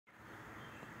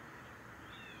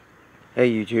Hey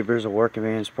YouTubers, a working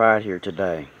man's pride here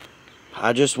today.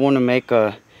 I just want to make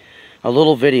a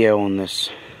little video on this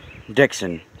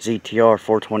Dixon ZTR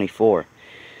 424.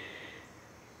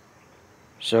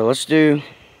 So let's do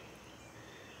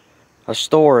a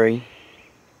story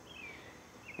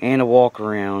and a walk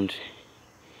around.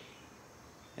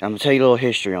 I'm going to tell you a little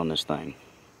history on this thing.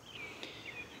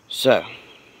 So,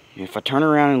 if I turn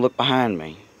around and look behind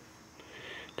me,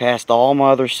 past all my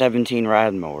other 17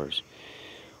 riding mowers,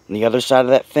 on the other side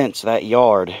of that fence, that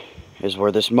yard, is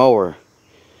where this mower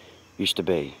used to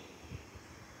be.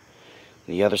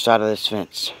 The other side of this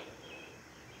fence.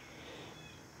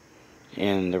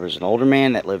 And there was an older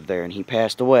man that lived there, and he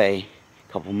passed away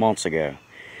a couple months ago.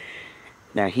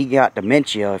 Now, he got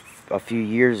dementia a few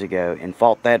years ago and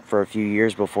fought that for a few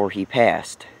years before he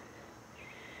passed.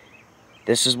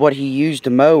 This is what he used to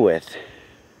mow with.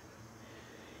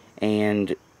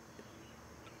 And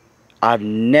I've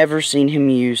never seen him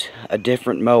use a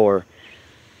different mower.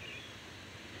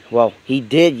 Well, he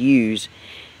did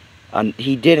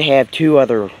have two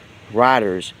other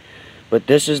riders, but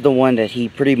this is the one that he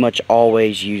pretty much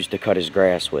always used to cut his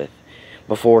grass with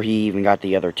before he even got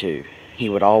the other two. He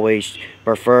would always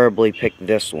preferably pick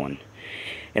this one.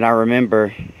 And I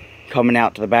remember coming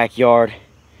out to the backyard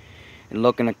and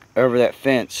looking over that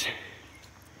fence,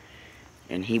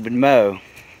 and he would mow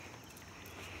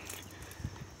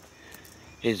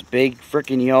his big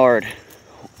freaking yard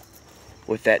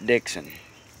with that Dixon.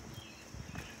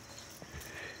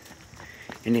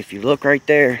 And if you look right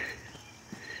there,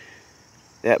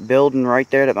 that building right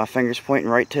there that my finger's pointing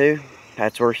right to,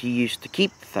 that's where he used to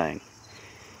keep the thing.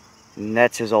 And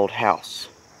that's his old house.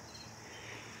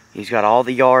 He's got all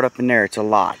the yard up in there. It's a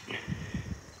lot.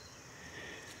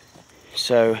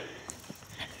 So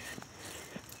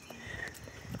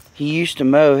he used to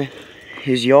mow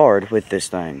his yard with this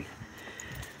thing.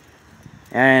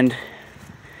 And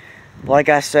like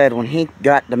I said, when he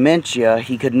got dementia,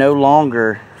 he could no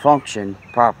longer function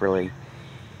properly.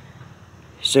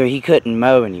 So he couldn't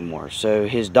mow anymore. So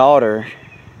his daughter,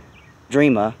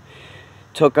 Dreama,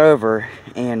 took over,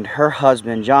 and her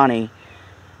husband, Johnny,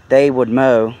 they would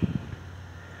mow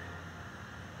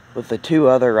with the two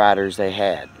other riders they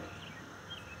had.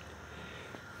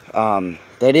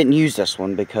 They didn't use this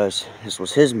one because this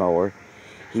was his mower.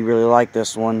 He really liked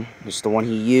this one. It's the one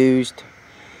he used.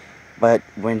 But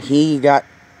when he got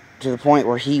to the point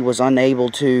where he was unable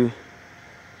to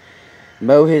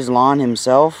mow his lawn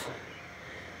himself,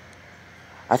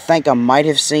 I think I might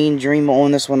have seen Dreama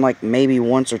on this one like maybe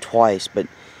once or twice, but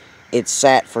it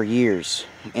sat for years.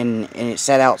 And it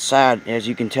sat outside, as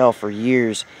you can tell, for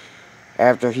years.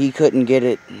 After he couldn't get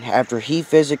it, after he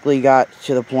physically got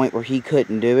to the point where he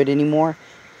couldn't do it anymore,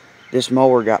 this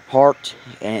mower got parked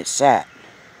and it sat.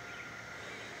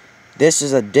 This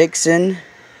is a Dixon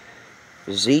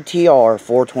ZTR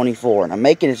 424, and I'm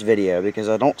making this video because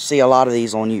I don't see a lot of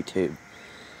these on YouTube.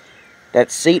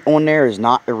 That seat on there is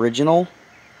not original.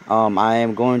 I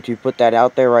am going to put that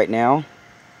out there right now.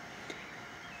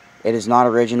 It is not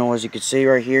original, as you can see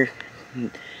right here.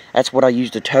 That's what I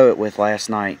used to tow it with last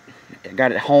night. I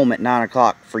got it home at 9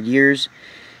 o'clock for years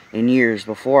and years.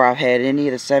 Before I've had any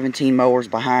of the 17 mowers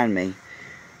behind me,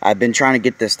 I've been trying to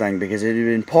get this thing because it had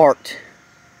been parked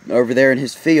over there in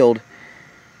his field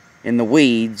in the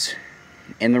weeds,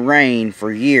 in the rain,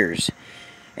 for years.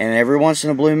 And every once in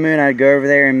a blue moon, I'd go over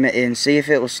there and see if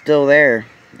it was still there.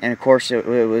 And of course, it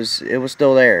was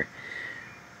still there.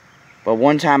 But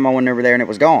one time I went over there and it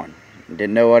was gone.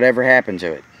 Didn't know what ever happened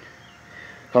to it.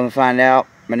 Come to find out,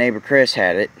 my neighbor Chris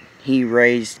had it. He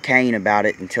raised Cain about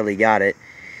it until he got it.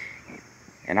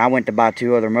 And I went to buy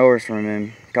two other mowers from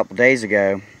him a couple days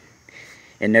ago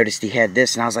and noticed he had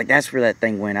this, and I was like, that's where that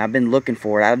thing went. I've been looking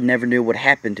for it. I never knew what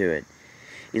happened to it.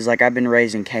 He's like, I've been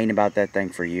raising Cain about that thing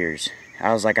for years.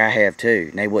 I was like, I have too,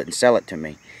 and they wouldn't sell it to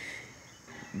me.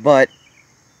 But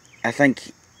I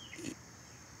think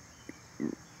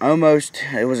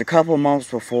it was a couple of months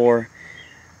before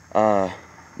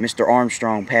Mr.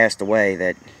 Armstrong passed away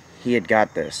that he had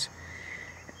got this.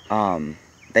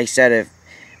 They said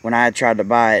when I had tried to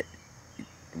buy it,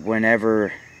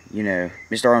 whenever, you know,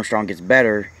 Mr. Armstrong gets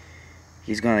better,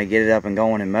 he's going to get it up and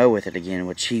going and mow with it again,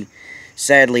 which he,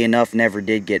 sadly enough, never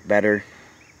did get better.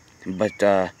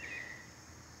 But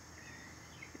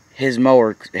his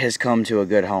mower has come to a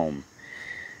good home.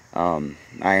 I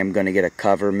am going to get a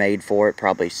cover made for it,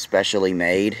 probably specially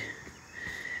made.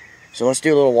 So let's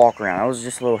do a little walk around. That was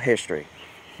just a little history.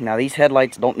 Now, these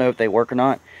headlights, don't know if they work or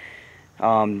not.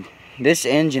 This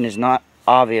engine is not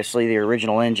obviously the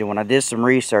original engine. When I did some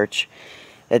research,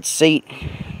 that seat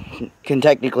can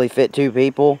technically fit two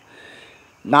people,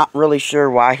 Not really sure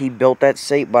why he built that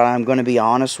seat, but I'm going to be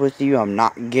honest with you. I'm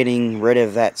not getting rid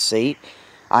of that seat.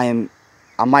 I'm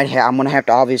going to have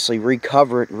to obviously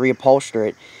recover it, reupholster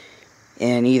it,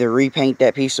 and either repaint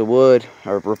that piece of wood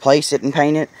or replace it and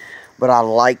paint it. But I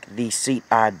like the seat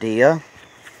idea.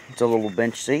 It's a little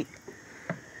bench seat.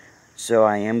 So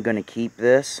I am going to keep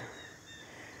this.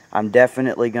 I'm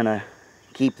definitely going to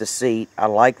keep the seat. I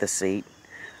like the seat.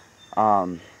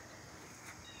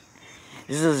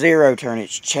 This is a zero turn.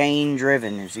 It's chain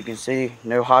driven. As you can see,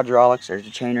 no hydraulics. There's the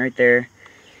chain right there.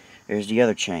 There's the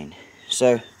other chain.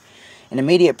 So an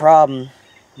immediate problem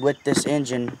with this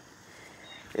engine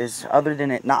is, other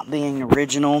than it not being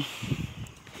original,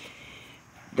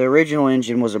 the original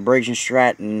engine was a Briggs &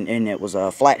 Stratton, and it was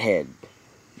a flathead.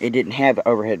 It didn't have an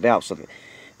overhead valve, so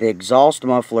the exhaust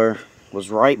muffler was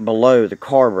right below the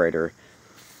carburetor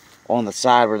on the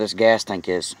side where this gas tank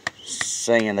is,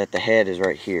 saying that the head is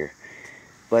right here.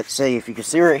 But see, if you can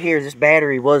see right here, this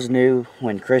battery was new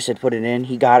when Chris had put it in.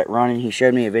 He got it running. He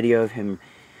showed me a video of him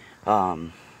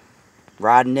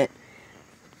riding it,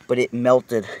 but it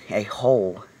melted a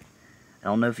hole. I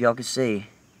don't know if y'all can see.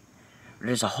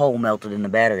 There's a hole melted in the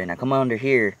battery. Now come under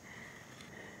here,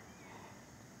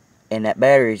 and that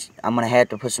battery's, I'm going to have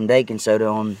to put some baking soda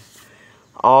on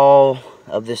all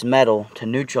of this metal to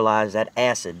neutralize that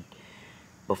acid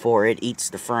before it eats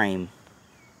the frame,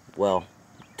 well,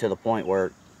 to the point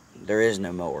where there is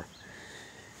no mower.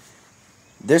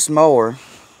 This mower,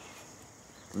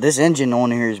 this engine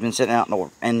on here has been sitting out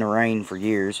in the rain for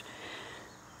years,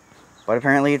 but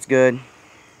apparently it's good.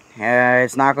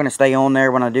 It's not going to stay on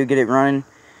there when I do get it running,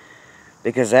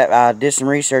 because that I did some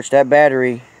research. That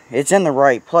battery, it's in the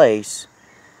right place.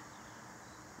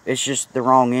 It's just the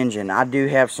wrong engine. I do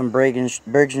have some Briggs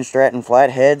 & Stratton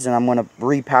flatheads, and I'm going to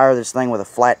repower this thing with a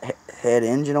flathead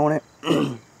engine on it.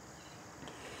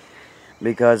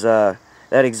 Because that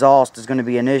exhaust is going to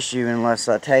be an issue unless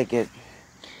I take it,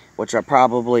 which I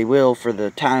probably will for the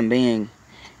time being,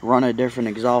 run a different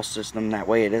exhaust system. That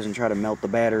way it doesn't try to melt the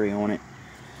battery on it.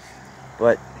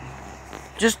 But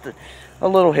just a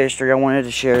little history I wanted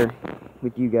to share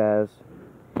with you guys.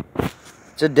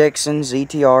 It's a Dixon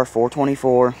ZTR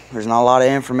 424. There's not a lot of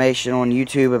information on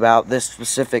YouTube about this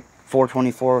specific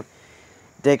 424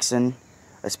 Dixon,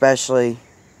 especially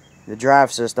the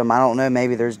drive system. I don't know,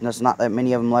 maybe there's just not that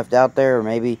many of them left out there, or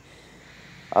maybe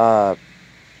they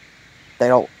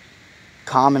don't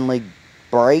commonly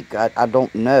break. I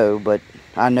don't know, but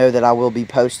I know that I will be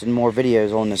posting more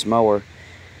videos on this mower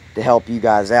to help you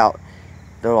guys out.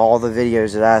 Though all the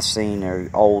videos that I've seen are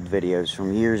old videos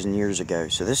from years and years ago.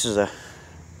 So this is a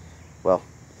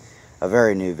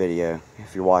very new video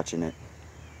if you're watching it.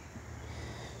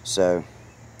 So,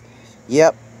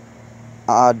 yep.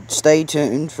 Stay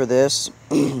tuned for this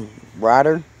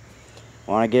rider.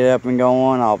 When I get it up and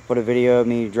going, I'll put a video of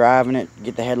me driving it,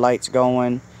 get the headlights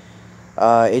going.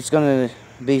 It's going to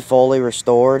be fully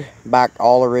restored, back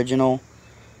all original,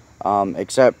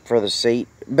 except for the seat.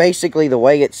 Basically, the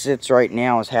way it sits right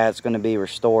now is how it's going to be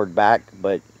restored back,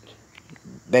 but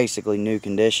basically new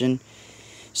condition.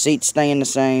 Seat's staying the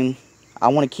same. I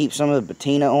want to keep some of the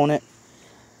patina on it.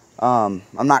 I'm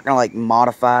not going to like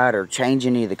modify it or change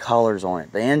any of the colors on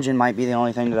it. The engine might be the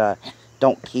only thing that I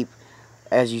don't keep,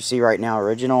 as you see right now,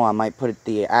 original. I might put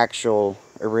the actual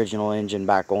original engine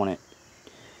back on it.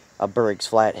 A Briggs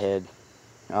flathead.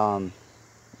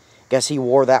 Guess he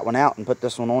wore that one out and put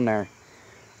this one on there.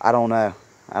 I don't know.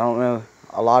 I don't know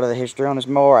a lot of the history on this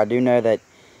mower. I do know that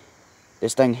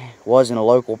this thing was in a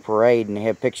local parade, and they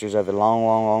have pictures of it a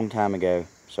long time ago.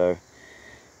 So,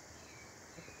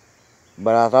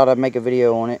 but I thought I'd make a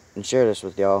video on it and share this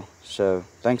with y'all. So,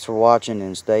 thanks for watching,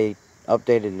 and stay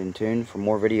updated and tuned for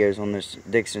more videos on this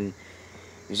Dixon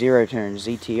Zero Turn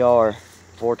ZTR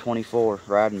 424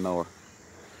 riding mower.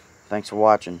 Thanks for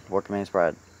watching. Workman's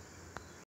Pride.